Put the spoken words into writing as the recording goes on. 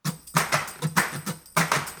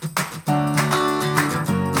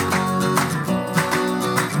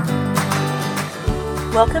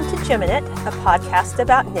Welcome to Geminate, a podcast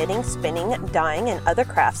about knitting, spinning, dyeing, and other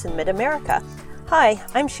crafts in mid-America. Hi,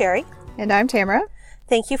 I'm Sherry. And I'm Tamara.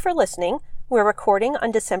 Thank you for listening. We're recording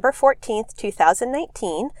on December 14th,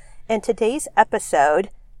 2019, and today's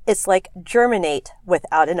episode is like Germinate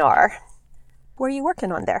without an R. What are you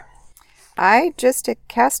working on there? I just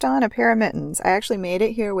cast on a pair of mittens. I actually made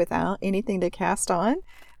it here without anything to cast on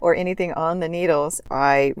or anything on the needles.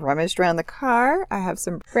 I rummaged around the car. I have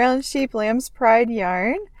some Brown Sheep Lamb's Pride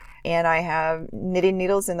yarn, and I have knitting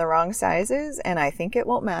needles in the wrong sizes, and I think it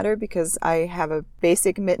won't matter because I have a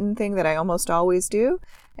basic mitten thing that I almost always do,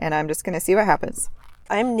 and I'm just going to see what happens.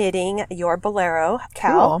 I'm knitting your Bolero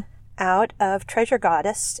cowl Cool. out of Treasure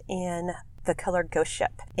Goddess in the color Ghost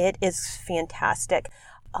Ship. It is fantastic.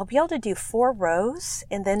 I'll be able to do 4 rows,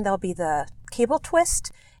 and then there'll be the cable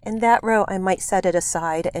twist. In that row, I might set it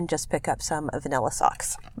aside and just pick up some vanilla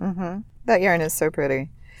socks. That yarn is so pretty.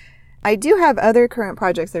 I do have other current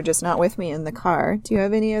projects. They're just not with me in the car. Do you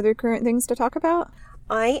have any other current things to talk about?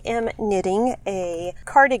 I am knitting a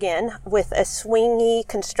cardigan with a swingy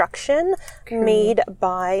construction made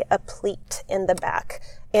by a pleat in the back.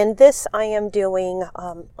 And this I am doing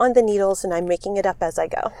on the needles, and I'm making it up as I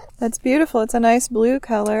go. That's beautiful. It's a nice blue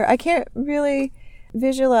color. I can't really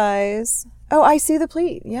visualize. Oh, I see the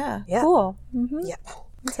pleat. Yeah. Cool. Yep.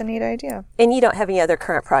 That's a neat idea. And you don't have any other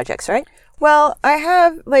current projects, right? Well, I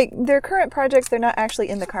have, they're current projects. They're not actually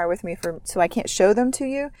in the car with me, so I can't show them to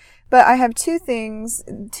you. But I have 2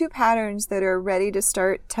 patterns that are ready to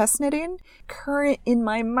start test knitting, current in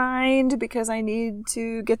my mind because I need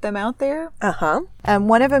to get them out there.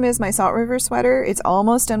 One of them is my Salt River sweater. It's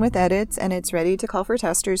almost done with edits, and it's ready to call for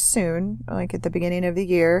testers soon, like at the beginning of the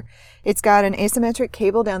year. It's got an asymmetric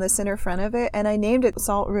cable down the center front of it, and I named it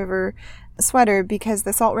Salt River sweater because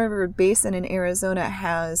the Salt River Basin in Arizona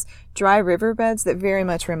has dry riverbeds that very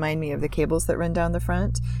much remind me of the cables that run down the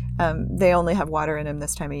front. They only have water in them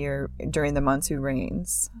this time of year during the monsoon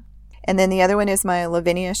rains. And then the other one is my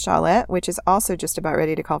Lavinia shawlette, which is also just about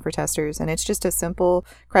ready to call for testers. And it's just a simple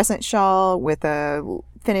crescent shawl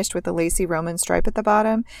finished with a lacy Roman stripe at the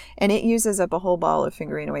bottom. And it uses up a whole ball of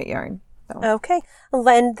fingering weight yarn. So. Okay.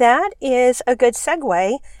 And that is a good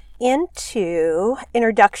segue into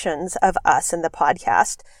introductions of us in the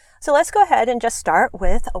podcast. So let's go ahead and just start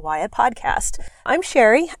with why a podcast. I'm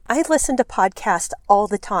Sherry. I listen to podcasts all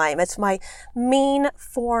the time. It's my main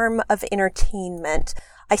form of entertainment.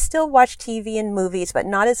 I still watch TV and movies, but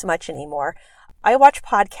not as much anymore. I watch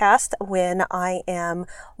podcasts when I am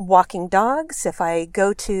walking dogs, if I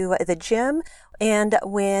go to the gym, and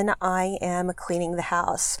when I am cleaning the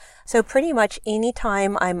house. So pretty much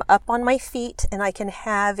anytime I'm up on my feet and I can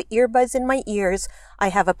have earbuds in my ears, I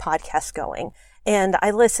have a podcast going. And I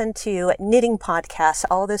listen to knitting podcasts.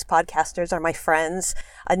 All those podcasters are my friends.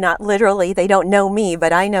 Not literally, they don't know me,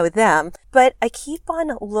 but I know them. But I keep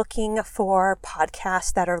on looking for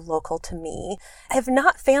podcasts that are local to me. I have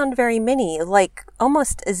not found very many, like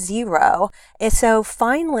almost 0. And so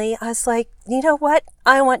finally, I was like, you know what?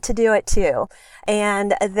 I want to do it too.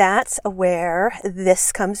 And that's where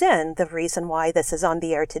this comes in, the reason why this is on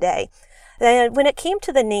the air today. And when it came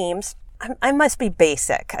to the names, I must be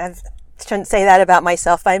basic. I shouldn't say that about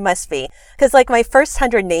myself, but I must be. Because my first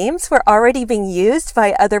 100 names were already being used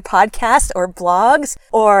by other podcasts or blogs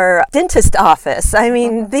or dentist office. I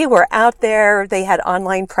mean, they were out there. They had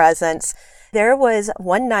online presence. There was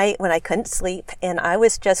one night when I couldn't sleep and I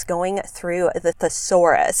was just going through the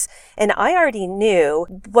thesaurus, and I already knew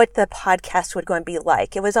what the podcast would going to be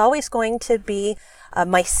like. It was always going to be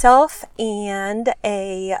myself and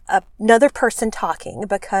another person talking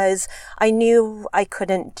because I knew I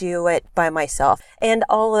couldn't do it by myself. And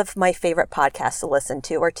all of my favorite podcasts to listen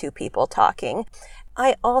to are 2 people talking.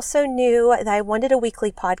 I also knew that I wanted a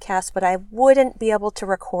weekly podcast, but I wouldn't be able to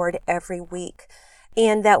record every week.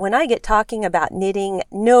 And that when I get talking about knitting,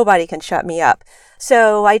 nobody can shut me up.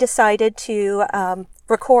 So I decided to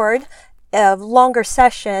record a longer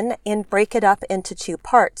session and break it up into 2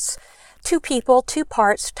 parts. 2 people, 2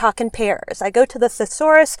 parts, talk in pairs. I go to the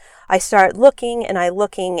thesaurus, I start looking,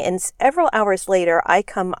 and several hours later, I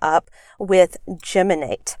come up with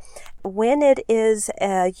geminate. When it is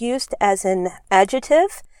used as an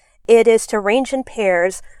adjective, it is to range in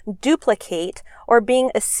pairs, duplicate, or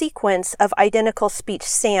being a sequence of identical speech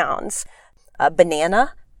sounds. A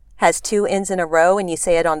banana has 2 ends in a row, and you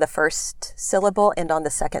say it on the first syllable and on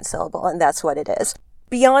the second syllable, and that's what it is.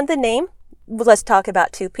 Beyond the name, let's talk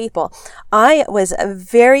about two people. I was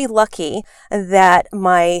very lucky that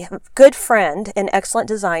my good friend and excellent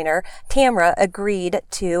designer, Tamara, agreed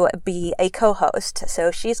to be a co-host.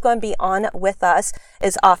 So she's going to be on with us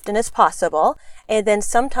as often as possible. And then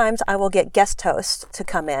sometimes I will get guest hosts to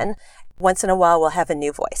come in. Once in a while, we'll have a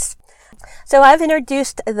new voice. So I've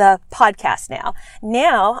introduced the podcast now.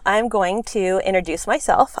 Now I'm going to introduce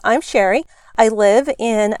myself. I'm Sherry. I live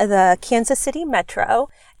in the Kansas City metro.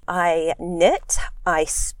 I knit, I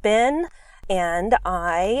spin, and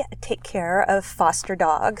I take care of foster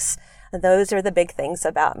dogs. Those are the big things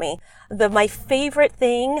about me. My favorite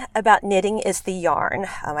thing about knitting is the yarn.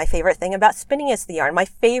 My favorite thing about spinning is the yarn. My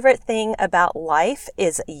favorite thing about life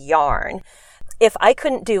is yarn. If I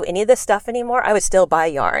couldn't do any of this stuff anymore, I would still buy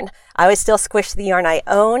yarn. I would still squish the yarn I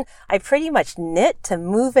own. I pretty much knit to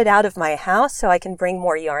move it out of my house so I can bring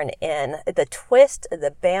more yarn in. The twist,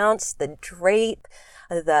 the bounce, the drape,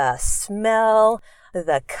 the smell,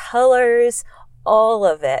 the colors, all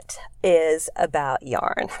of it is about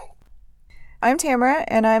yarn. I'm Tamara,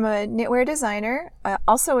 and I'm a knitwear designer,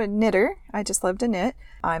 also a knitter. I just love to knit.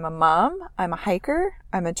 I'm a mom, I'm a hiker,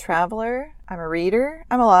 I'm a traveler, I'm a reader,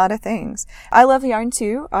 I'm a lot of things. I love yarn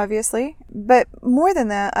too, obviously, but more than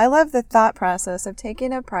that, I love the thought process of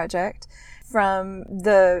taking a project from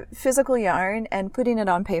the physical yarn and putting it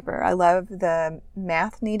on paper. I love the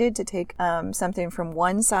math needed to take something from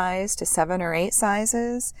one size to 7 or 8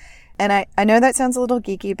 sizes. And I know that sounds a little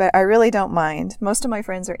geeky, but I really don't mind. Most of my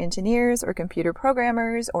friends are engineers or computer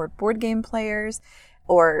programmers or board game players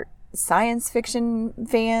or science fiction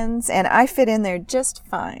fans, and I fit in there just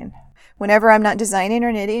fine. Whenever I'm not designing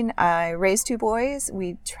or knitting, I raise 2 boys.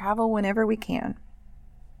 We travel whenever we can.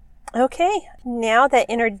 Okay, now that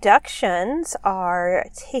introductions are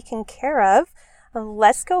taken care of,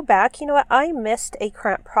 let's go back. You know what? I missed a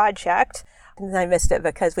current project. And I missed it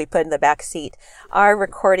because we put in the back seat. Our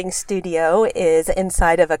recording studio is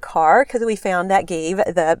inside of a car because we found that gave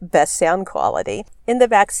the best sound quality. In the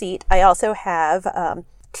back seat, I also have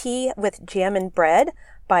Tea with Jam and Bread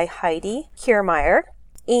by Heidi Kiermaier.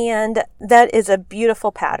 And that is a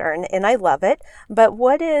beautiful pattern, and I love it. But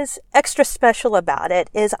what is extra special about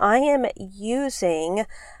it is I am using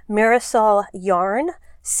Marisol yarn,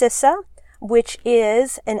 Sissa, which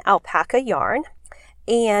is an alpaca yarn.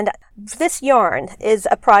 And this yarn is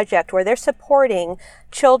a project where they're supporting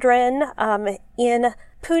children in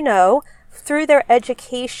Puno through their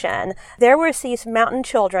education. There were these mountain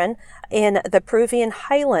children in the Peruvian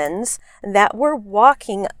highlands that were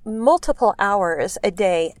walking multiple hours a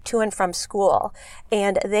day to and from school.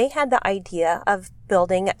 And they had the idea of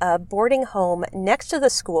building a boarding home next to the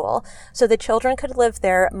school so the children could live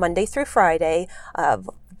there Monday through Friday,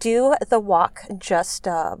 do the walk just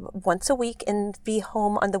once a week and be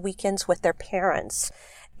home on the weekends with their parents.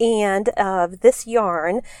 And this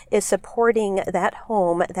yarn is supporting that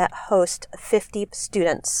home that hosts 50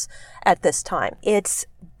 students at this time. It's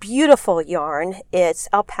beautiful yarn. It's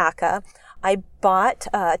alpaca. I bought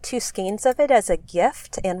 2 skeins of it as a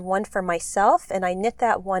gift and one for myself, and I knit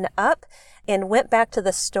that one up and went back to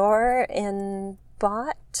the store and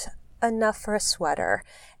bought enough for a sweater.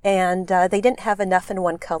 And they didn't have enough in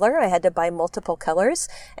one color. I had to buy multiple colors,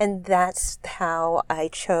 and that's how I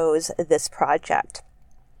chose this project.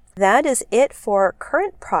 That is it for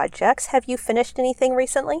current projects. Have you finished anything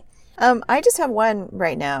recently? I just have one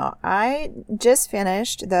right now. I just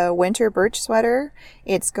finished the winter birch sweater.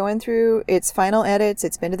 It's going through its final edits.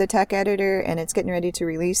 It's been to the tech editor, and it's getting ready to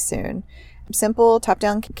release soon. Simple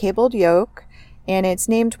top-down cabled yoke, and it's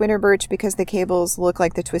named winter birch because the cables look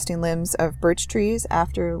like the twisting limbs of birch trees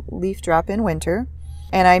after leaf drop in winter.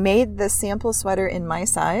 And I made the sample sweater in my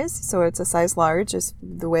size, so it's a size large, just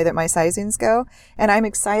the way that my sizings go. And I'm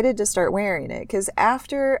excited to start wearing it, because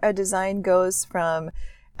after a design goes from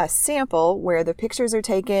a sample where the pictures are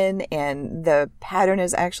taken and the pattern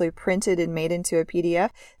is actually printed and made into a PDF,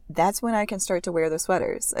 that's when I can start to wear the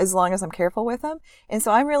sweaters, as long as I'm careful with them. And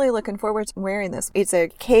so I'm really looking forward to wearing this. It's a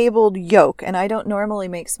cabled yoke, and I don't normally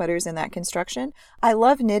make sweaters in that construction. I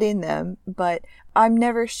love knitting them, but I'm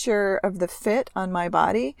never sure of the fit on my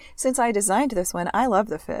body. Since I designed this one, I love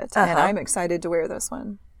the fit, and I'm excited to wear this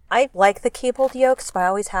one. I like the cabled yokes, but I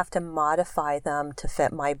always have to modify them to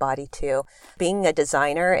fit my body too. Being a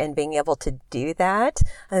designer and being able to do that,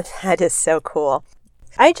 that is so cool.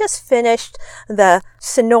 I just finished the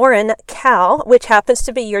Sonoran cow, which happens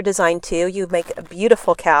to be your design too. You make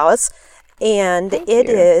beautiful cows, and it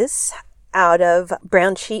is out of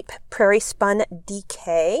Brown Sheep Prairie Spun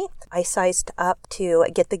DK. I sized up to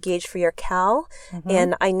get the gauge for your cow,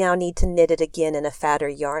 and I now need to knit it again in a fatter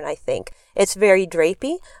yarn, I think. It's very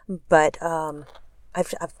drapey, but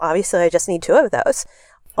Obviously I just need 2 of those.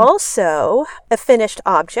 Also, a finished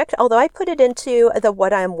object, although I put it into the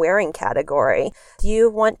what I'm wearing category. Do you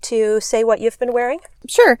want to say what you've been wearing?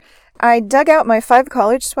 Sure. I dug out my 5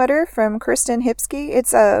 college sweater from Kristen Hipsky.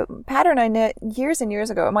 It's a pattern I knit years and years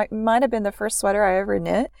ago. It might have been the first sweater I ever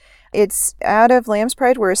knit. It's out of Lamb's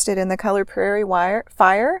Pride worsted in the color Prairie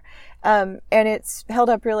Fire, and it's held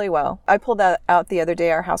up really well. I pulled that out the other day.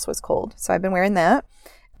 Our house was cold, so I've been wearing that.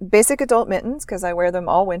 Basic adult mittens, because I wear them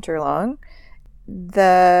all winter long.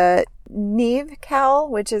 The Neve cowl,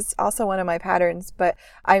 which is also one of my patterns, but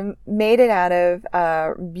I made it out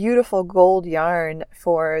of beautiful gold yarn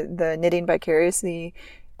for the Knitting Vicariously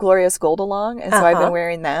Glorious Gold Along, and so I've been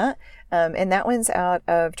wearing that. And that one's out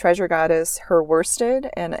of Treasure Goddess, her worsted,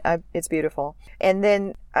 and it's beautiful. And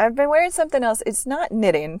then I've been wearing something else. It's not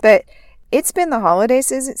knitting, but it's been the holiday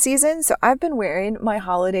season, so I've been wearing my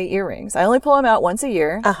holiday earrings. I only pull them out once a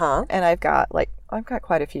year, and I've got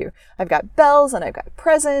quite a few. I've got bells and I've got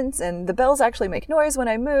presents, and the bells actually make noise when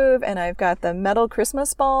I move, and I've got the metal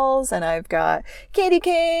Christmas balls, and I've got candy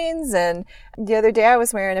canes, and the other day I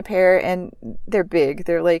was wearing a pair, and they're big.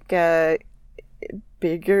 They're like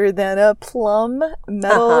bigger than a plum,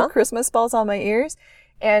 metal Christmas balls on my ears.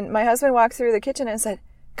 And my husband walked through the kitchen and said,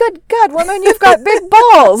 "Good God, woman, you've got big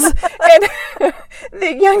balls." And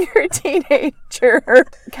the younger teenager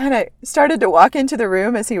kind of started to walk into the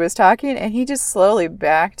room as he was talking, and he just slowly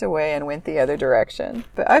backed away and went the other direction.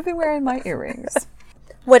 But I've been wearing my earrings.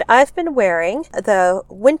 What I've been wearing, the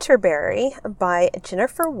Winterberry by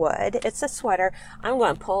Jennifer Wood. It's a sweater. I'm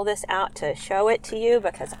going to pull this out to show it to you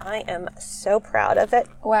because I am so proud of it.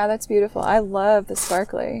 Wow, that's beautiful. I love the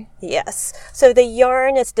sparkly. Yes. So the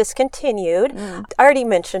yarn is discontinued. I already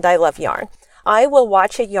mentioned I love yarn. I will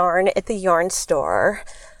watch a yarn at the yarn store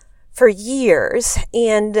for years,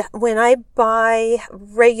 and when I buy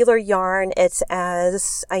regular yarn, it's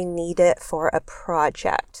as I need it for a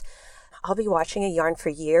project. I'll be watching a yarn for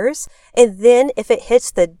years, and then if it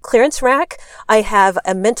hits the clearance rack, I have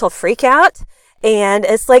a mental freak out, and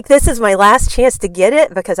it's like this is my last chance to get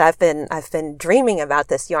it because I've been dreaming about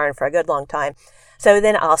this yarn for a good long time. So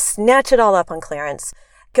then I'll snatch it all up on clearance,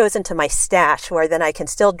 goes into my stash where then I can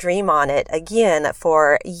still dream on it again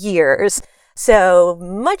for years. So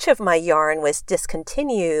much of my yarn was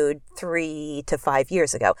discontinued 3 to 5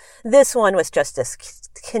 years ago. This one was just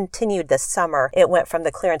discontinued this summer. It went from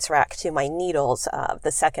the clearance rack to my needles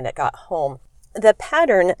the second it got home. The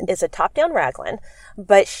pattern is a top-down raglan,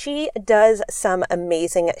 but she does some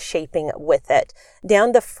amazing shaping with it.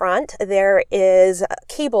 Down the front, there is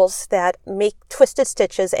cables that make twisted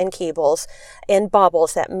stitches and cables and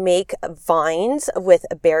baubles that make vines with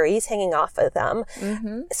berries hanging off of them.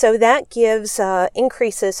 So that gives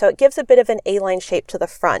increases. So it gives a bit of an A-line shape to the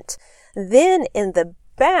front. Then in the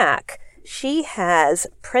back, she has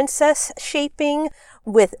princess shaping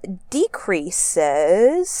with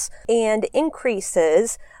decreases and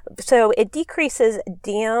increases. So it decreases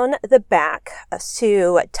down the back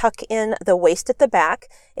to tuck in the waist at the back,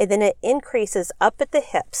 and then it increases up at the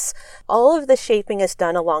hips. All of the shaping is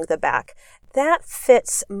done along the back. That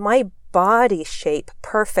fits my body shape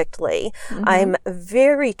perfectly. I'm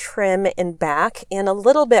very trim in back and a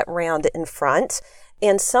little bit round in front,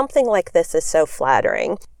 and something like this is so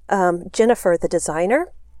flattering. Jennifer, the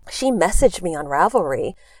designer, she messaged me on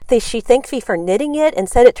Ravelry. She thanked me for knitting it and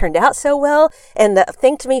said it turned out so well, and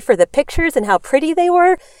thanked me for the pictures and how pretty they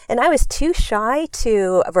were. And I was too shy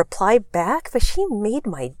to reply back, but she made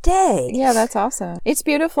my day. Yeah, that's awesome. It's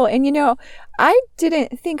beautiful. And I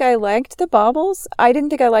didn't think I liked the baubles. I didn't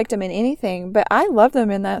think I liked them in anything, but I love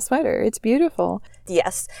them in that sweater. It's beautiful.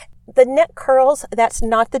 Yes. The neck curls, that's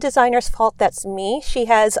not the designer's fault. That's me. She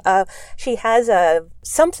has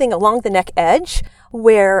something along the neck edge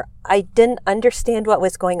where I didn't understand what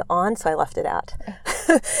was going on, so I left it out.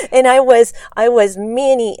 And I was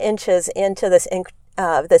many inches into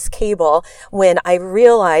this cable when I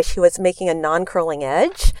realized she was making a non-curling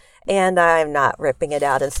edge, and I'm not ripping it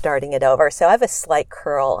out and starting it over. So I have a slight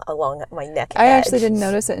curl along my neck edge. I actually didn't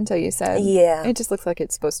notice it until you said. Yeah. It just looks like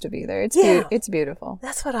it's supposed to be there. It's it's beautiful.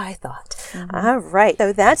 That's what I thought. All right.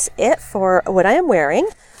 So that's it for what I am wearing.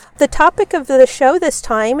 The topic of the show this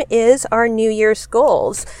time is our New Year's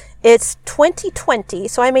goals. It's 2020,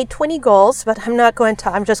 so I made 20 goals, but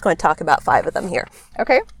I'm just going to talk about 5 of them here.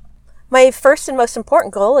 Okay. My first and most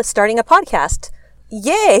important goal is starting a podcast.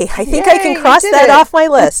 Yay! I think Yay, I can cross that off my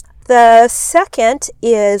list. The second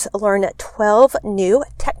is learn 12 new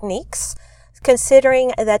techniques.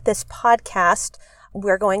 Considering that this podcast,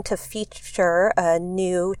 we're going to feature a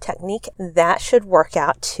new technique, that should work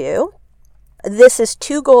out too. This is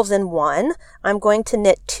 2 goals in one. I'm going to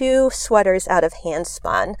knit 2 sweaters out of hand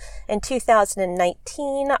spun. In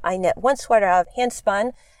 2019, I knit 1 sweater out of hand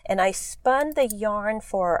spun, and I spun the yarn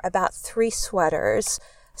for about 3 sweaters.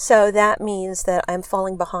 So that means that I'm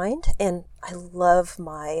falling behind, and I love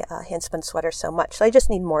my hand spun sweater so much. So I just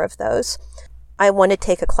need more of those. I want to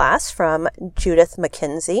take a class from Judith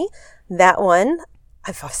McKenzie. That one,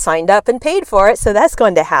 I've signed up and paid for it, so that's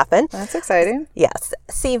going to happen. That's exciting. Yes.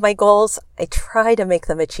 See, my goals, I try to make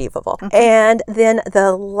them achievable. And then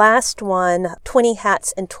the last one, 20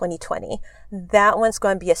 hats in 2020. That one's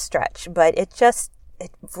going to be a stretch, but it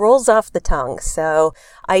rolls off the tongue. So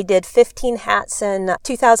I did 15 hats in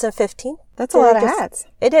 2015. That's a lot of hats.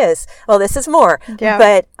 It is. Well, this is more. Yeah.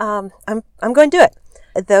 But I'm going to do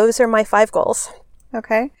it. Those are my 5 goals.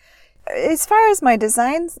 Okay. As far as my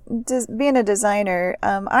designs, being a designer,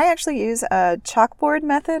 I actually use a chalkboard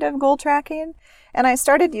method of goal tracking. And I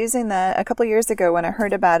started using that a couple years ago when I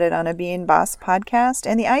heard about it on a Being Boss podcast.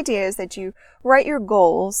 And the idea is that you write your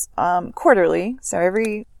goals quarterly, so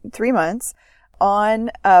every 3 months, on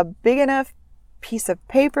a big enough piece of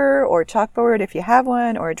paper or chalkboard if you have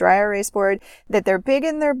one, or a dry erase board, that they're big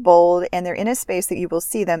and they're bold and they're in a space that you will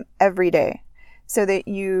see them every day, so that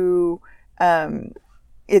you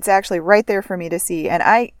it's actually right there for me to see. And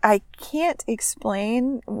I can't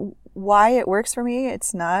explain why it works for me.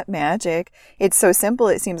 It's not magic. It's so simple,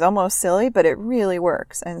 it seems almost silly, but it really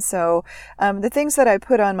works. And so the things that I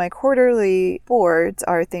put on my quarterly boards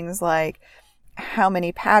are things like how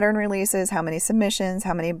many pattern releases, how many submissions,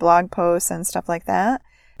 how many blog posts, and stuff like that.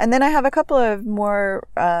 And then I have a couple of more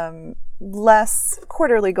less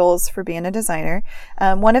quarterly goals for being a designer.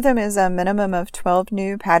 One of them is a minimum of 12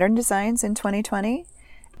 new pattern designs in 2020.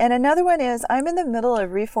 And another one is I'm in the middle of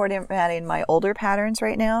reformatting my older patterns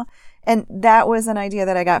right now. And that was an idea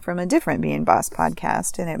that I got from a different Being Boss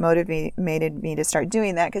podcast. And it motivated me to start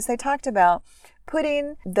doing that, because they talked about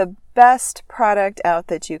putting the best product out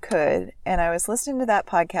that you could. And I was listening to that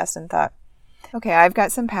podcast and thought, okay, I've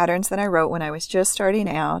got some patterns that I wrote when I was just starting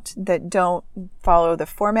out that don't follow the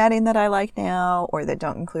formatting that I like now, or that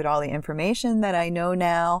don't include all the information that I know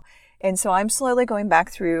now. And so I'm slowly going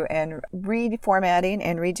back through and reformatting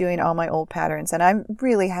and redoing all my old patterns. And I'm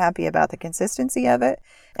really happy about the consistency of it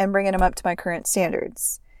and bringing them up to my current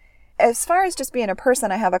standards. As far as just being a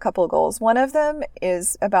person, I have a couple of goals. One of them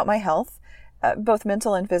is about my health, both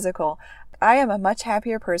mental and physical. I am a much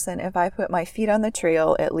happier person if I put my feet on the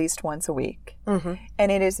trail at least once a week. Mm-hmm.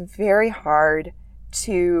 And it is very hard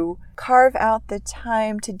to carve out the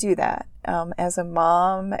time to do that. As a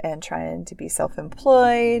mom and trying to be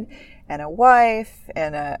self-employed and a wife,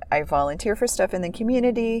 and I volunteer for stuff in the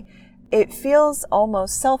community, it feels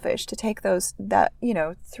almost selfish to take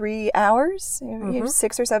 3 hours,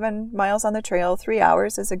 6 or 7 miles on the trail, 3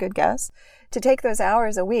 hours is a good guess, to take those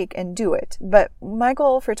hours a week and do it. But my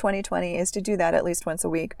goal for 2020 is to do that at least once a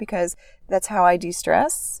week, because that's how I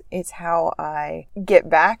de-stress. It's how I get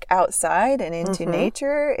back outside and into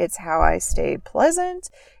nature. It's how I stay pleasant.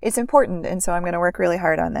 It's important. And so I'm going to work really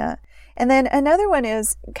hard on that. And then another one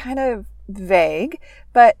is kind of vague,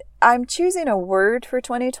 but I'm choosing a word for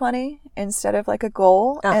 2020 instead of like a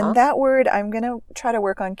goal. And that word, I'm going to try to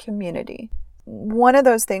work on community. One of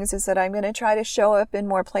those things is that I'm going to try to show up in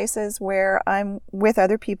more places where I'm with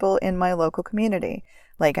other people in my local community.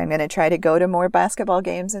 Like, I'm going to try to go to more basketball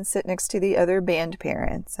games and sit next to the other band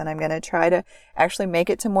parents. And I'm going to try to actually make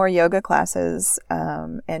it to more yoga classes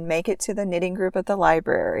and make it to the knitting group at the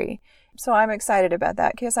library. So I'm excited about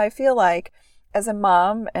that, because I feel like as a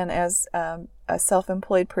mom and as a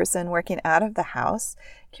self-employed person working out of the house,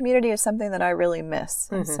 community is something that I really miss.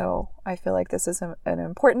 And so I feel like this is an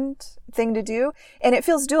important thing to do. And it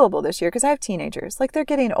feels doable this year, because I have teenagers. Like, they're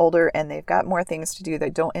getting older and they've got more things to do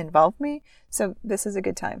that don't involve me. So this is a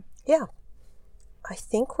good time. Yeah. I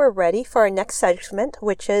think we're ready for our next segment,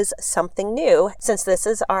 which is something new. Since this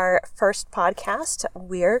is our first podcast,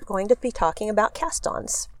 we're going to be talking about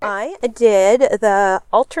cast-ons. I did the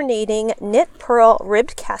alternating knit purl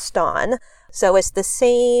ribbed cast-on. So it's the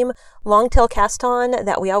same long tail cast-on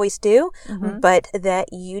that we always do, but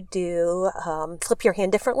that you do flip your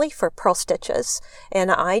hand differently for purl stitches.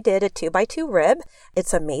 And I did a 2x2 rib.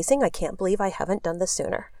 It's amazing. I can't believe I haven't done this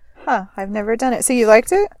sooner. Huh, I've never done it. So you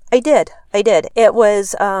liked it? I did. It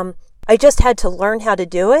was, I just had to learn how to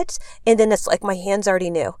do it, and then it's like my hands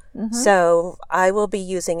already knew. So I will be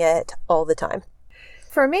using it all the time.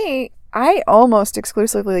 For me, I almost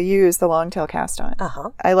exclusively use the long tail cast on.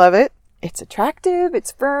 I love it. It's attractive,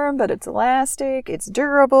 it's firm, but it's elastic, it's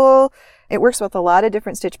durable. It works with a lot of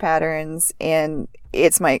different stitch patterns, and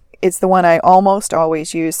it's the one I almost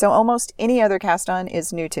always use. So almost any other cast on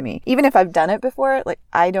is new to me. Even if I've done it before, like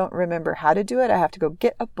I don't remember how to do it. I have to go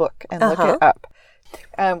get a book and look it up.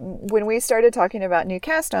 When we started talking about new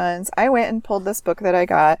cast-ons, I went and pulled this book that I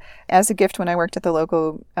got as a gift when I worked at the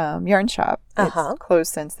local yarn shop. It's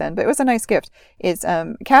closed since then, but it was a nice gift. It's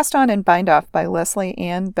Cast On and Bind Off by Leslie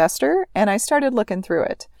Ann Bester, and I started looking through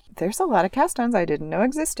it. There's a lot of cast-ons I didn't know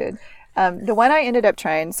existed. The one I ended up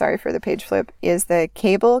trying, sorry for the page flip, is the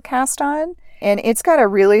cable cast-on, and it's got a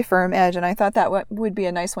really firm edge, and I thought that would be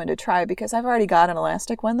a nice one to try because I've already got an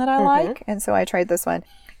elastic one that I like, and so I tried this one.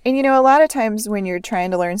 And you know, a lot of times when you're trying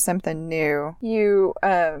to learn something new, you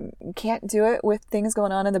can't do it with things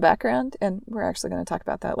going on in the background. And we're actually going to talk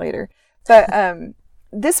about that later. But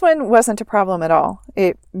this one wasn't a problem at all.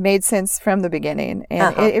 It made sense from the beginning.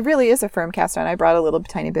 And it really is a firm cast on. I brought a little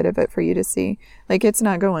tiny bit of it for you to see. Like, it's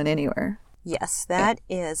not going anywhere. Yes, that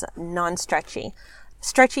is non-stretchy.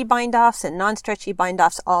 Stretchy bind-offs and non-stretchy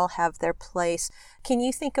bind-offs all have their place. Can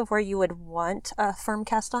you think of where you would want a firm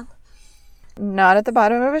cast on? Not at the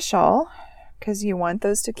bottom of a shawl, because you want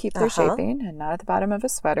those to keep their shaping, and not at the bottom of a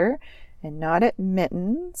sweater, and not at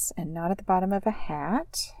mittens, and not at the bottom of a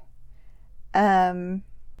hat. I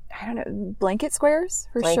don't know, blanket squares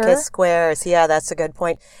for sure. Blanket squares, yeah, that's a good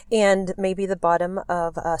point. And maybe the bottom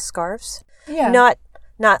of scarves. Yeah.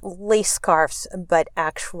 Not lace scarves, but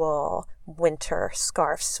actual winter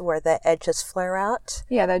scarves where the edges flare out.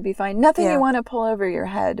 Yeah, that'd be fine. Nothing you want to pull over your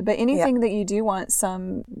head, but anything that you do want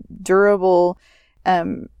some durable,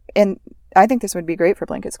 and I think this would be great for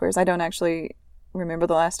blanket squares. I don't actually remember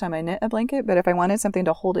the last time I knit a blanket, but if I wanted something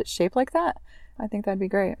to hold its shape like that, I think that'd be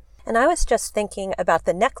great. And I was just thinking about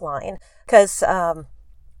the neckline, because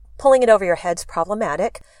pulling it over your head's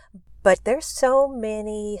problematic, but there's so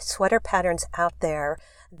many sweater patterns out there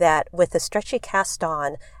that with the stretchy cast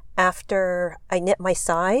on, after I knit my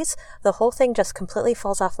size, the whole thing just completely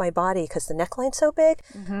falls off my body because the neckline's so big.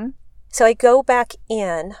 So I go back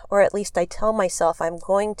in, or at least I tell myself I'm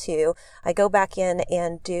going to, I go back in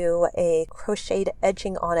and do a crocheted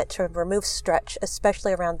edging on it to remove stretch,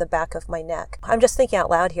 especially around the back of my neck. I'm just thinking out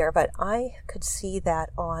loud here, but I could see that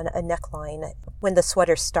on a neckline when the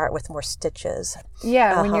sweaters start with more stitches.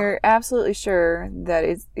 Yeah, when you're absolutely sure that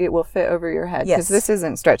it will fit over your head. Because this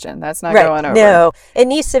isn't stretching. That's not going over. No, it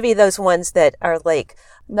needs to be those ones that are like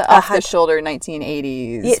the off-the-shoulder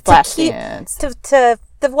 1980s flash pants. To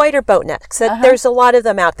the wider boat necks. There's a lot of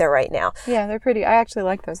them out there right now. Yeah, they're pretty. I actually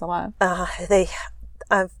like those a lot.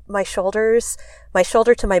 My shoulder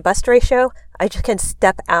to my bust ratio, I just can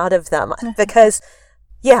step out of them because,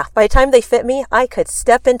 by the time they fit me, I could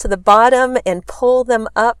step into the bottom and pull them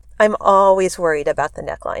up. I'm always worried about the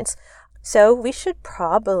necklines. So we should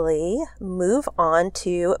probably move on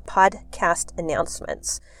to podcast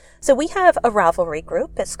announcements. So we have a Ravelry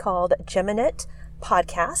group. It's called Gem-A-Knit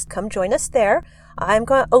Podcast. Come join us there. I'm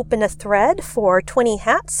going to open a thread for 20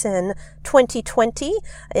 hats in 2020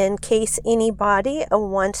 in case anybody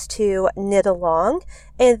wants to knit along.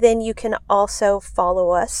 And then you can also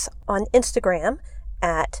follow us on Instagram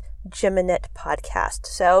at Gem-A-Knit Podcast.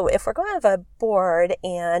 So if we're going to have a board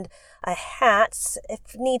and a hats, it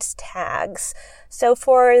needs tags. So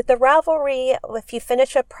for the Ravelry, if you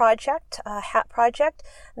finish a project, a hat project,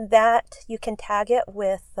 that you can tag it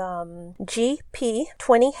with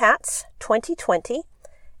GP20 hats 2020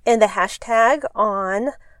 and the hashtag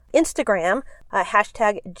on Instagram,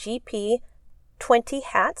 hashtag GP20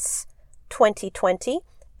 hats 2020.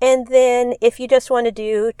 And then if you just want to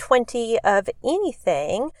do 20 of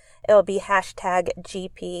anything, it'll be hashtag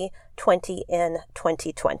GP20 in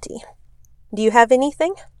 2020. Do you have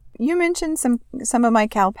anything? You mentioned some of my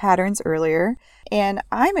Cal patterns earlier, and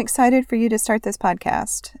I'm excited for you to start this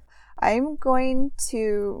podcast. I'm going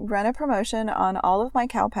to run a promotion on all of my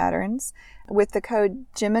Cal patterns with the code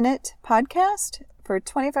Gem-A-Knit Podcast for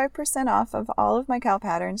 25% off of all of my Cal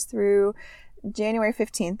patterns through January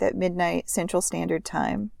 15th at midnight Central Standard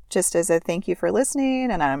Time, just as a thank you for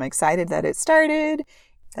listening, and I'm excited that it started.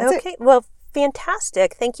 That's it. Well,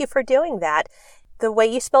 fantastic. Thank you for doing that. The way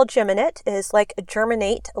you spell Gem-A-Knit is like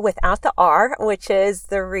germinate without the R, which is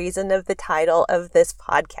the reason of the title of this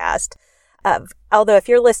podcast. Although if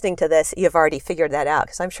you're listening to this, you've already figured that out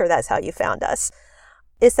because I'm sure that's how you found us.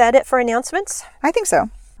 Is that it for announcements? I think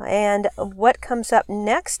so. And what comes up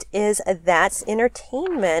next is That's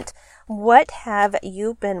Entertainment. What have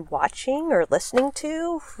you been watching or listening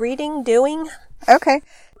to, reading, doing? Okay.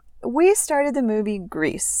 We started the movie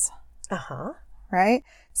Grease. Right?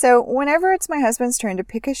 So whenever it's my husband's turn to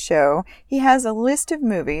pick a show, he has a list of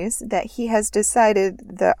movies that he has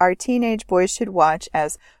decided that our teenage boys should watch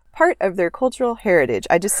as part of their cultural heritage.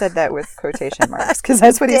 I just said that with quotation marks because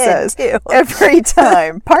that's what he says too. every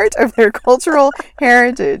time. Part of their cultural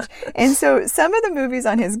heritage. And so some of the movies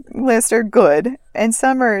on his list are good and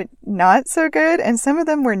some are not so good. And some of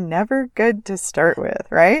them were never good to start with,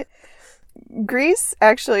 right? Grease,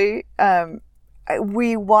 actually,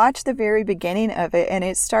 we watched the very beginning of it and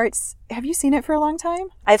it starts. Have you seen it for a long time?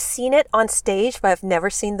 I've seen it on stage, but I've never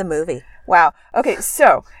seen the movie. Wow. Okay,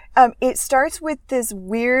 so it starts with this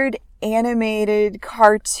weird animated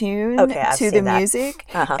cartoon to the music.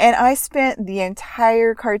 Uh-huh. And I spent the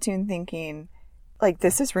entire cartoon thinking, like,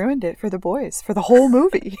 this has ruined it for the boys, for the whole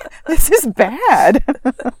movie. This is bad.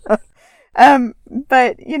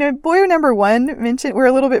 But, you know, boy number one mentioned, we're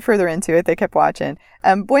a little bit further into it. They kept watching.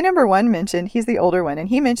 Boy number one mentioned, he's the older one, and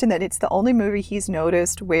he mentioned that it's the only movie he's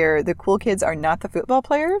noticed where the cool kids are not the football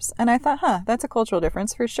players. And I thought, that's a cultural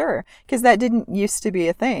difference for sure. Because that didn't used to be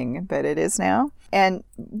a thing, but it is now. And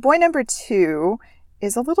boy number two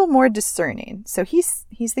is a little more discerning. So he's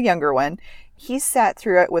the younger one. He sat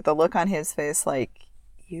through it with a look on his face like,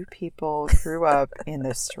 you people grew up in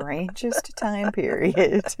the strangest time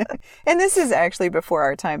period. And this is actually before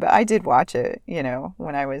our time, but I did watch it, you know,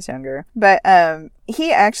 when I was younger. But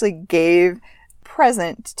he actually gave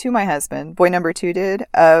present to my husband, boy number two did,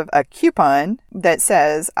 of a coupon that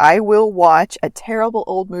says, I will watch a terrible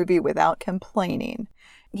old movie without complaining.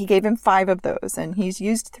 He gave him 5 of those, and he's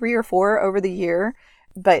used 3 or 4 over the year.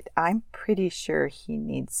 But I'm pretty sure he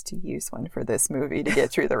needs to use one for this movie to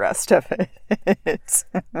get through the rest of it.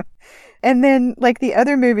 And then, like, the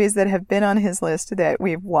other movies that have been on his list that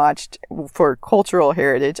we've watched for cultural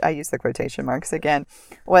heritage, I use the quotation marks again,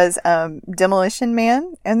 was Demolition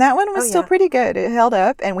Man. And that one was still pretty good. It held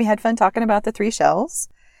up, and we had fun talking about the 3 shells.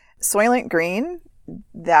 Soylent Green,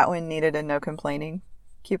 that one needed a no complaining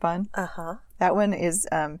coupon. Uh-huh. That one is...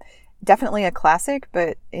 definitely a classic,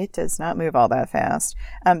 but it does not move all that fast.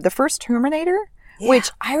 The first Terminator, which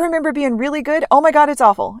I remember being really good. Oh my God, it's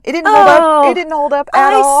awful. It didn't hold up. It didn't hold up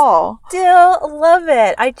at all. I still love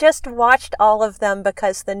it. I just watched all of them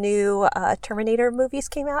because the new Terminator movies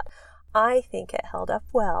came out. I think it held up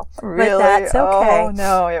well. Really? But that's okay. Oh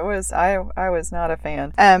no, it was. I was not a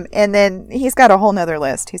fan. And then he's got a whole nother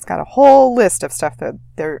list. He's got a whole list of stuff that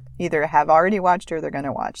they either have already watched or they're going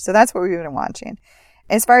to watch. So that's what we've been watching.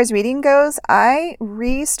 As far as reading goes, I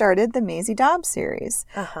restarted the Maisie Dobbs series.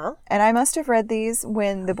 Uh-huh. And I must have read these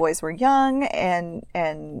when the boys were young and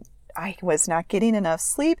I was not getting enough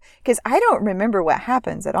sleep because I don't remember what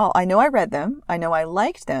happens at all. I know I read them. I know I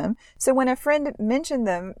liked them. So when a friend mentioned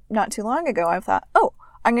them not too long ago, I thought, oh,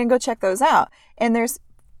 I'm going to go check those out. And there's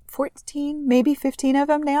 14, maybe 15 of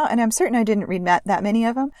them now. And I'm certain I didn't read that many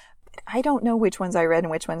of them. But I don't know which ones I read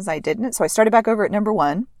and which ones I didn't. So I started back over at number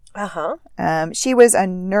 1. Uh-huh. She was a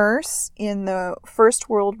nurse in the First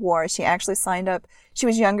World War. She actually signed up. She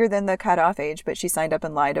was younger than the cutoff age, but she signed up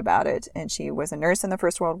and lied about it. And she was a nurse in the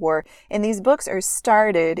First World War. And these books are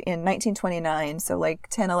started in 1929. So like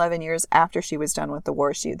 10, 11 years after she was done with the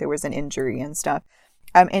war, there was an injury and stuff.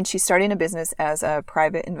 And she's starting a business as a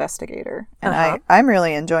private investigator. And I'm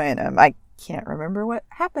really enjoying him. I can't remember what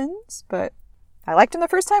happens, but I liked him the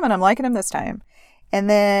first time and I'm liking him this time. And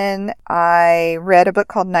then I read a book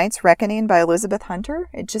called Night's Reckoning by Elizabeth Hunter.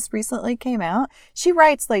 It just recently came out. She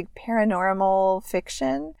writes like paranormal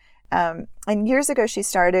fiction. And years ago, she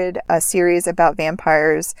started a series about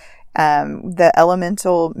vampires, the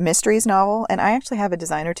Elemental Mysteries novel. And I actually have a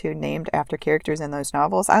design or two named after characters in those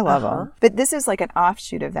novels. I love them. But this is like an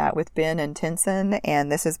offshoot of that with Ben and Tenson. And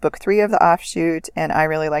this is book 3 of the offshoot. And I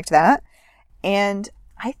really liked that. And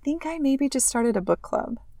I think I maybe just started a book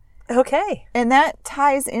club. Okay. And that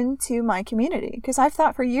ties into my community because I've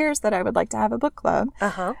thought for years that I would like to have a book club.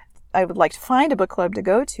 Uh-huh. I would like to find a book club to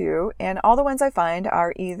go to, and all the ones I find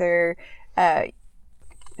are either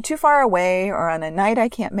too far away or on a night I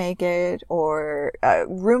can't make it or a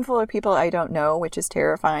room full of people I don't know, which is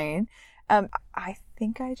terrifying. I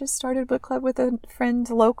think I just started a book club with a friend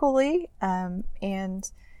locally,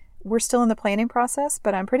 and we're still in the planning process,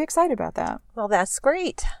 but I'm pretty excited about that. Well, that's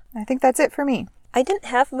great. I think that's it for me. I didn't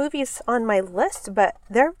have movies on my list, but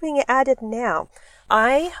they're being added now.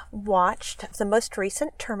 I watched the most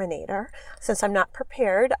recent Terminator. Since I'm not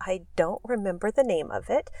prepared, I don't remember the name of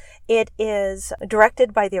it. It is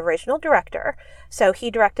directed by the original director. So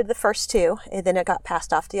he directed the first 2, and then it got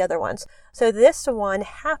passed off to the other ones. So this one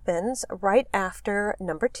happens right after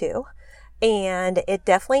number 2, and it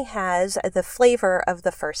definitely has the flavor of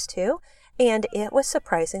the first 2. and it was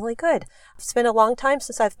surprisingly good. It's been a long time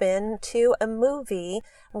since I've been to a movie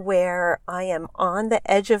where I am on the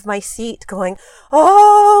edge of my seat going,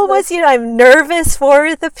 I'm nervous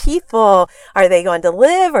for the people. Are they going to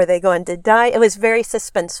live? Are they going to die? It was very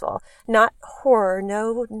suspenseful. Not horror,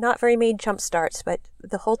 no, not very many jump starts, but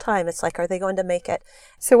the whole time it's like, are they going to make it?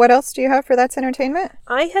 So what else do you have for That's Entertainment?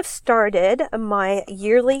 I have started my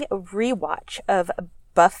yearly rewatch of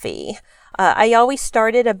Buffy. I always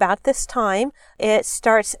started about this time. It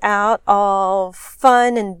starts out all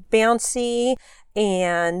fun and bouncy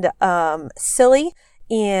and silly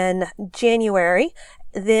in January.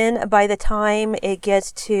 Then by the time it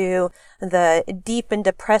gets to the deep and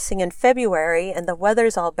depressing in February and the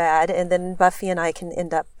weather's all bad, and then Buffy and I can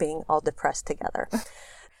end up being all depressed together.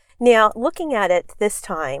 Now, looking at it this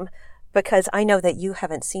time, because I know that you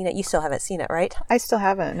haven't seen it, you still haven't seen it, right? I still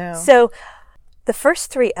haven't, no. So the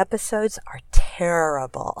first 3 episodes are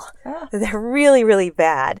terrible. They're really, really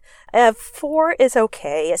bad. 4 is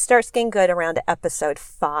okay. It starts getting good around episode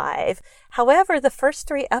 5. However, the first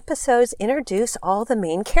 3 episodes introduce all the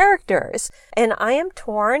main characters. And I am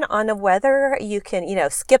torn on whether you can,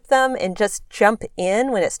 skip them and just jump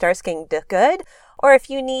in when it starts getting good, or if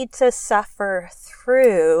you need to suffer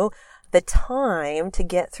through the time to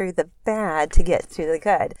get through the bad to get through the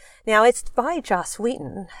good. Now, it's by Joss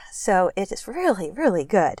Whedon, so it is really, really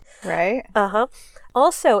good. Right.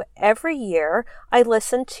 Also, every year, I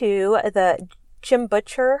listen to the Jim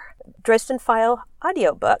Butcher Dresden File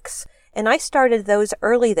audiobooks, and I started those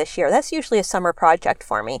early this year. That's usually a summer project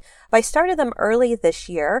for me. But I started them early this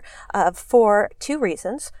year for 2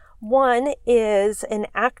 reasons. One is the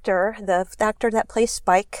actor that plays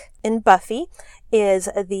Spike in Buffy is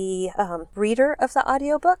the reader of the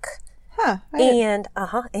audiobook. And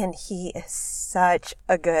he is such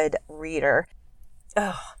a good reader.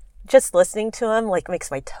 Just listening to him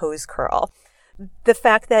makes my toes curl. The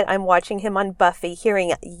fact that I'm watching him on Buffy,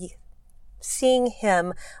 seeing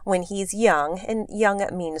him when he's young, and young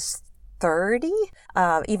means 30,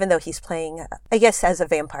 even though he's playing, I guess as a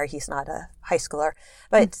vampire, he's not a high schooler.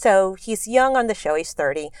 But so he's young on the show, he's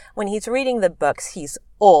 30. When he's reading the books, he's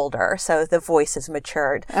older, so the voice is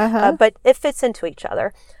matured. But it fits into each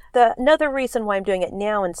other. Another reason why I'm doing it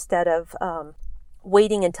now instead of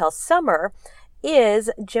waiting until summer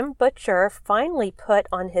is Jim Butcher finally put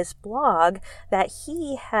on his blog that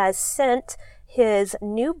he has sent his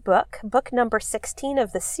new book number 16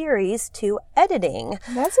 of the series, to editing.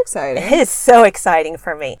 That's exciting. It is so exciting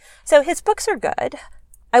for me. So his books are good.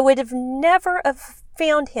 I would have never have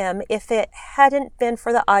found him if it hadn't been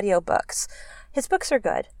for the audiobooks. His books are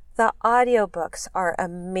good. The audiobooks are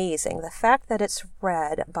amazing. The fact that it's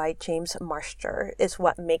read by James Marster is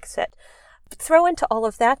what makes it. Throw into all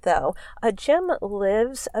of that, though, Jim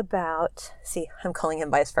lives I'm calling him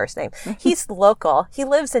by his first name. He's local. He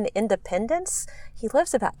lives in Independence. He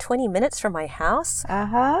lives about 20 minutes from my house.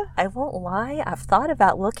 I won't lie. I've thought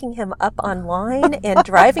about looking him up online and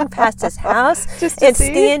driving past his house and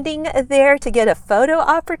standing there to get a photo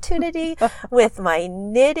opportunity with my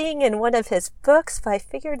knitting and one of his books, but I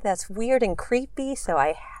figured that's weird and creepy, so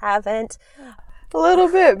I haven't. A little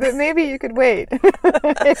bit, but maybe you could wait.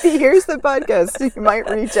 If he hears the podcast, he might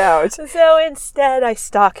reach out. So instead, I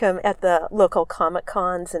stalk him at the local Comic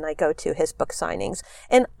Cons and I go to his book signings.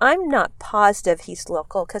 And I'm not positive he's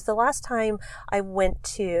local because the last time I went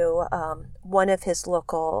to one of his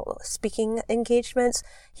local speaking engagements,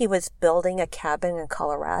 he was building a cabin in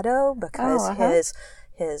Colorado because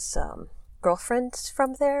his girlfriend's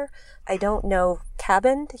from there. I don't know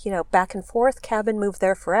cabin, back and forth. Cabin moved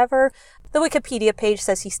there forever. The Wikipedia page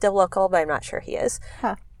says he's still local, but I'm not sure he is.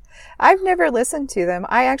 I've never listened to them.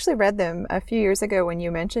 I actually read them a few years ago when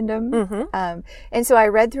you mentioned them. And so I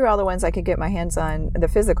read through all the ones I could get my hands on, the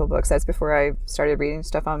physical books. That's before I started reading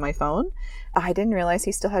stuff on my phone. I didn't realize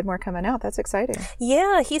he still had more coming out. That's exciting.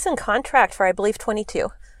 Yeah, he's in contract for, I believe,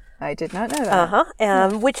 22. I did not know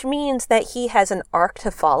that. Which means that he has an arc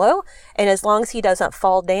to follow. And as long as he doesn't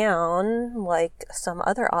fall down like some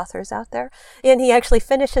other authors out there, and he actually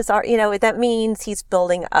finishes arc, that means he's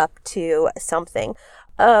building up to something.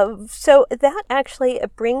 So that actually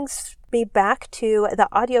brings me back to the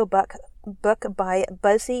audiobook by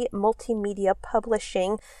Buzzy Multimedia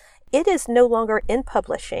Publishing. It is no longer in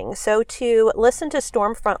publishing. So to listen to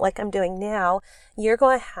Stormfront like I'm doing now, you're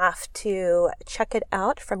going to have to check it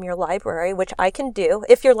out from your library, which I can do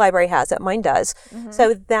if your library has it. Mine does.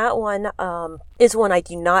 So that one is one I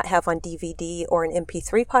do not have on DVD or an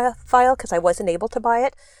MP3 file because I wasn't able to buy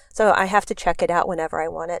it. So I have to check it out whenever I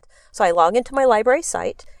want it. So I log into my library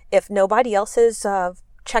site. If nobody else has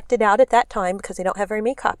checked it out at that time because they don't have very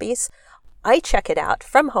many copies, I check it out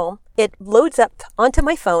from home. It loads up onto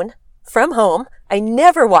my phone from home. I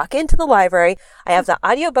never walk into the library. I have the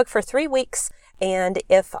audiobook for 3 weeks. And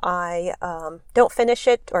if I don't finish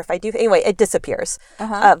it, or if I do, anyway, it disappears.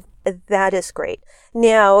 That is great.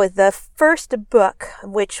 Now, the first book,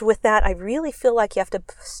 which with that, I really feel like you have to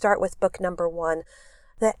start with book number 1.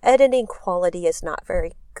 The editing quality is not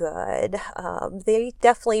very good. They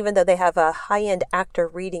definitely, even though they have a high-end actor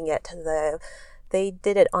reading it, they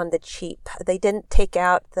did it on the cheap. They didn't take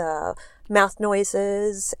out the mouth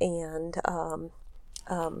noises and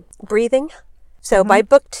breathing. So by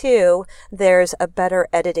book 2, there's a better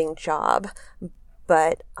editing job,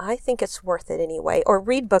 but I think it's worth it anyway. Or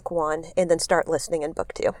read book 1 and then start listening in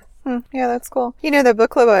book 2. Yeah, that's cool. You know, the book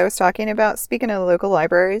club I was talking about, speaking of the local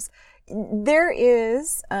libraries, there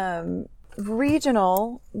is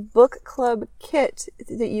regional book club kit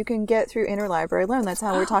that you can get through Interlibrary Loan. That's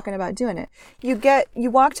how we're talking about doing it. You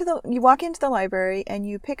walk into the library and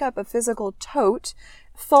you pick up a physical tote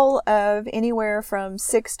full of anywhere from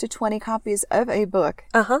 6 to 20 copies of a book.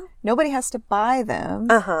 Nobody has to buy them.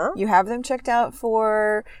 You have them checked out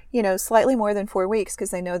for, slightly more than 4 weeks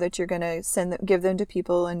because they know that you're going to give them to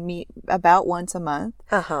people and meet about once a month.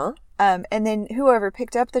 And then whoever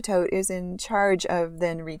picked up the tote is in charge of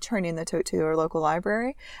then returning the tote to their local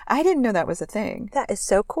library. I didn't know that was a thing. That is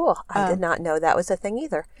so cool. I did not know that was a thing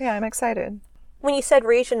either. Yeah, I'm excited. When you said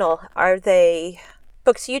regional, are they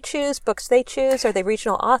books you choose, books they choose? Are they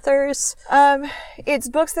regional authors? It's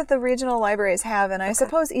books that the regional libraries have, and I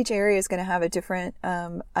suppose each area is going to have a different,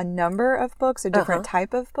 a number of books, a different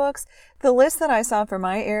type of books. The list that I saw for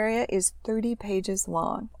my area is 30 pages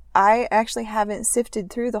long. I actually haven't sifted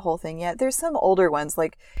through the whole thing yet. There's some older ones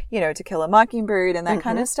like, To Kill a Mockingbird and that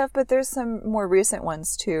kind of stuff, but there's some more recent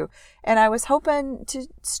ones too. And I was hoping to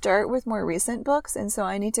start with more recent books, and so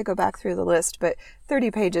I need to go back through the list, but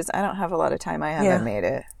 30 pages, I don't have a lot of time. I haven't made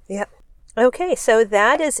it. Yep. Okay, so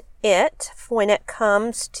that is it when it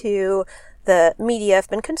comes to the media I've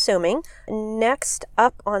been consuming. Next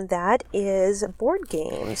up on that is board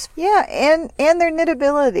games. Yeah, and their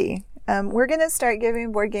knittability. We're going to start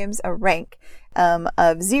giving board games a rank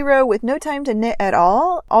of 0 with no time to knit at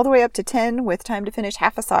all the way up to 10 with time to finish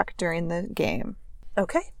half a sock during the game.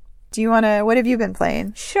 Okay. Do you want to, what have you been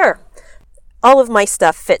playing? Sure. All of my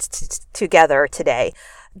stuff fits together today.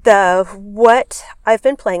 What I've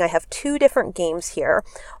been playing, I have 2 different games here.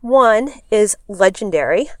 One is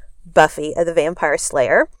Legendary, Buffy the Vampire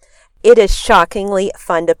Slayer. It is shockingly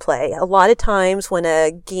fun to play. A lot of times when a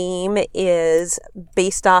game is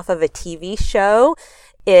based off of a TV show,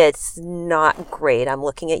 it's not great. I'm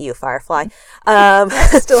looking at you, Firefly.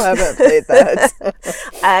 I still haven't played that.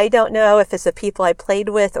 I don't know if it's the people I played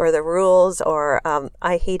with or the rules, or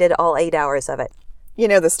I hated all 8 hours of it.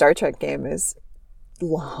 The Star Trek game is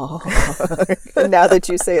long. Now that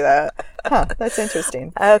you say that. That's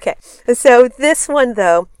interesting. Okay. So this one,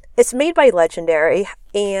 though, it's made by Legendary,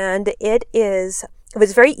 and it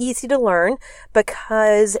was very easy to learn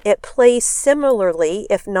because it plays similarly,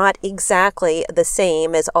 if not exactly the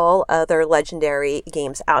same as all other Legendary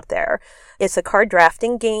games out there. It's a card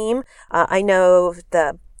drafting game. I know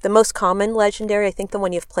the most common Legendary, I think the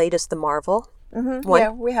one you've played is the Marvel.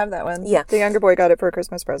 Yeah, we have that one. Yeah. The younger boy got it for a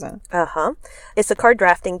Christmas present. It's a card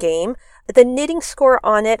drafting game. The knitting score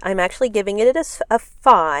on it, I'm actually giving it a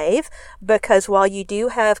 5 because while you do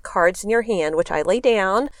have cards in your hand, which I lay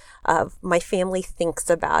down, my family thinks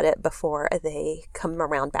about it before they come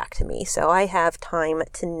around back to me. So I have time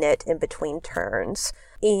to knit in between turns.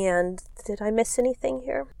 And did I miss anything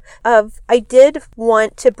here? I did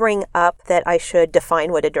want to bring up that I should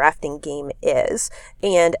define what a drafting game is.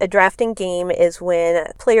 And a drafting game is when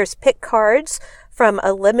players pick cards from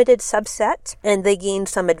a limited subset and they gain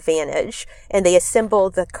some advantage, and they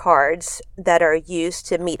assemble the cards that are used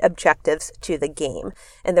to meet objectives to the game.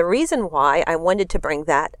 And the reason why I wanted to bring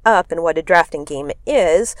that up and what a drafting game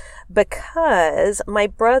is because my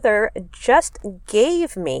brother just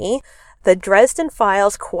gave me the Dresden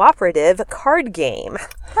Files cooperative card game.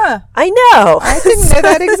 I know. I didn't know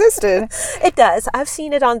that existed. It does. I've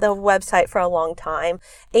seen it on the website for a long time,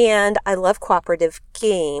 and I love cooperative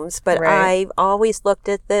games, but I've always looked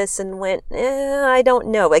at this and went, I don't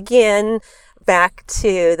know. Again, back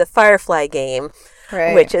to the Firefly game,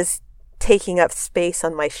 which is taking up space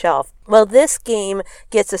on my shelf. Well, this game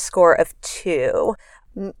gets a score of 2.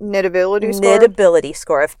 Knitability score? Knitability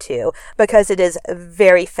score of 2 because it is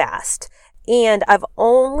very fast. And I've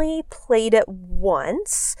only played it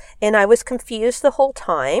once, and I was confused the whole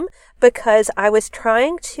time because I was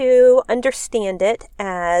trying to understand it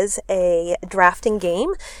as a drafting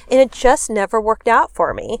game, and it just never worked out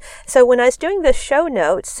for me. So when I was doing the show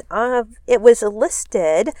notes, it was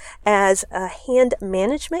listed as a hand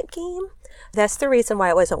management game. That's the reason why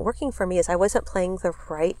it wasn't working for me, is I wasn't playing the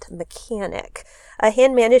right mechanic. A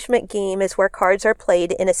hand management game is where cards are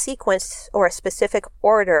played in a sequence or a specific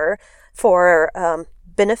order for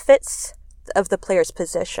benefits of the player's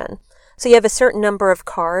position. So you have a certain number of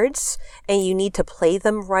cards and you need to play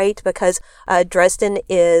them right because Dresden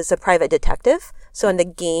is a private detective. So in the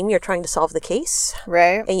game, you're trying to solve the case.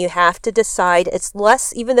 Right. And you have to decide, it's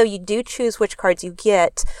less, even though you do choose which cards you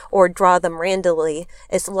get or draw them randomly,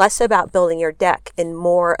 it's less about building your deck and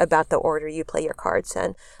more about the order you play your cards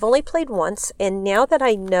in. I've only played once, and now that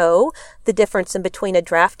I know the difference in between a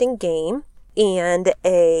drafting game and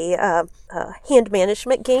a hand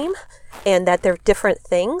management game, and that they're different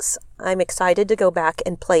things, I'm excited to go back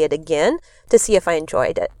and play it again to see if I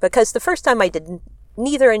enjoyed it. Because the first time I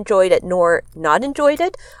neither enjoyed it nor not enjoyed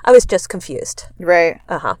it. I was just confused. Right.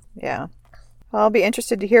 Uh-huh. Yeah. Well, I'll be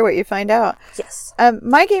interested to hear what you find out. Yes.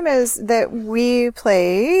 My game is that we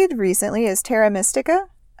played recently is Terra Mystica.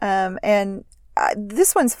 And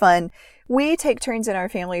this one's fun. We take turns in our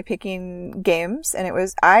family picking games,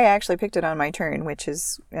 and I actually picked it on my turn, which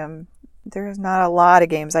is, there's not a lot of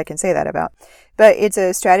games I can say that about. But it's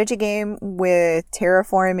a strategy game with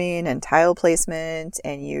terraforming and tile placement,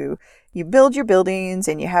 and you build your buildings,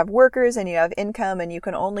 and you have workers, and you have income, and you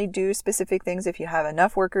can only do specific things if you have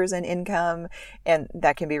enough workers and income. And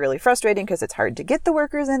that can be really frustrating because it's hard to get the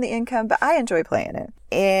workers and the income, but I enjoy playing it.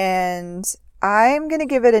 And I'm going to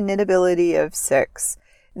give it a knitability of 6.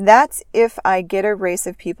 That's if I get a race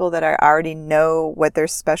of people that I already know what their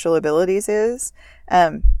special abilities is.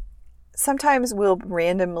 Sometimes we'll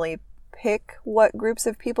randomly pick what groups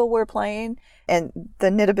of people we're playing, and the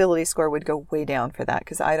knitability score would go way down for that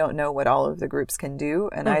because I don't know what all of the groups can do,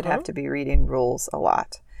 and I'd have to be reading rules a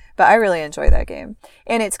lot. But I really enjoy that game.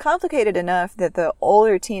 And it's complicated enough that the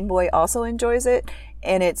older teen boy also enjoys it,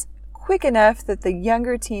 and it's quick enough that the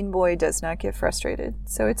younger teen boy does not get frustrated.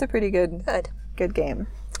 So it's a pretty good game.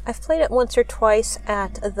 I've played it once or twice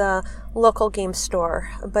at the local game store,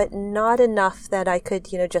 but not enough that I could,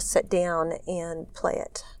 just sit down and play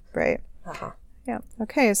it. Right. Uh-huh. Yeah.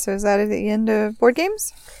 Okay, so is that at the end of board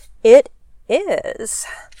games? It is.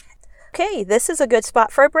 Okay, this is a good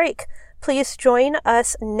spot for a break. Please join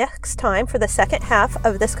us next time for the second half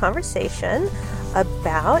of this conversation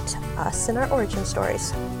about us and our origin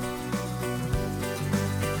stories.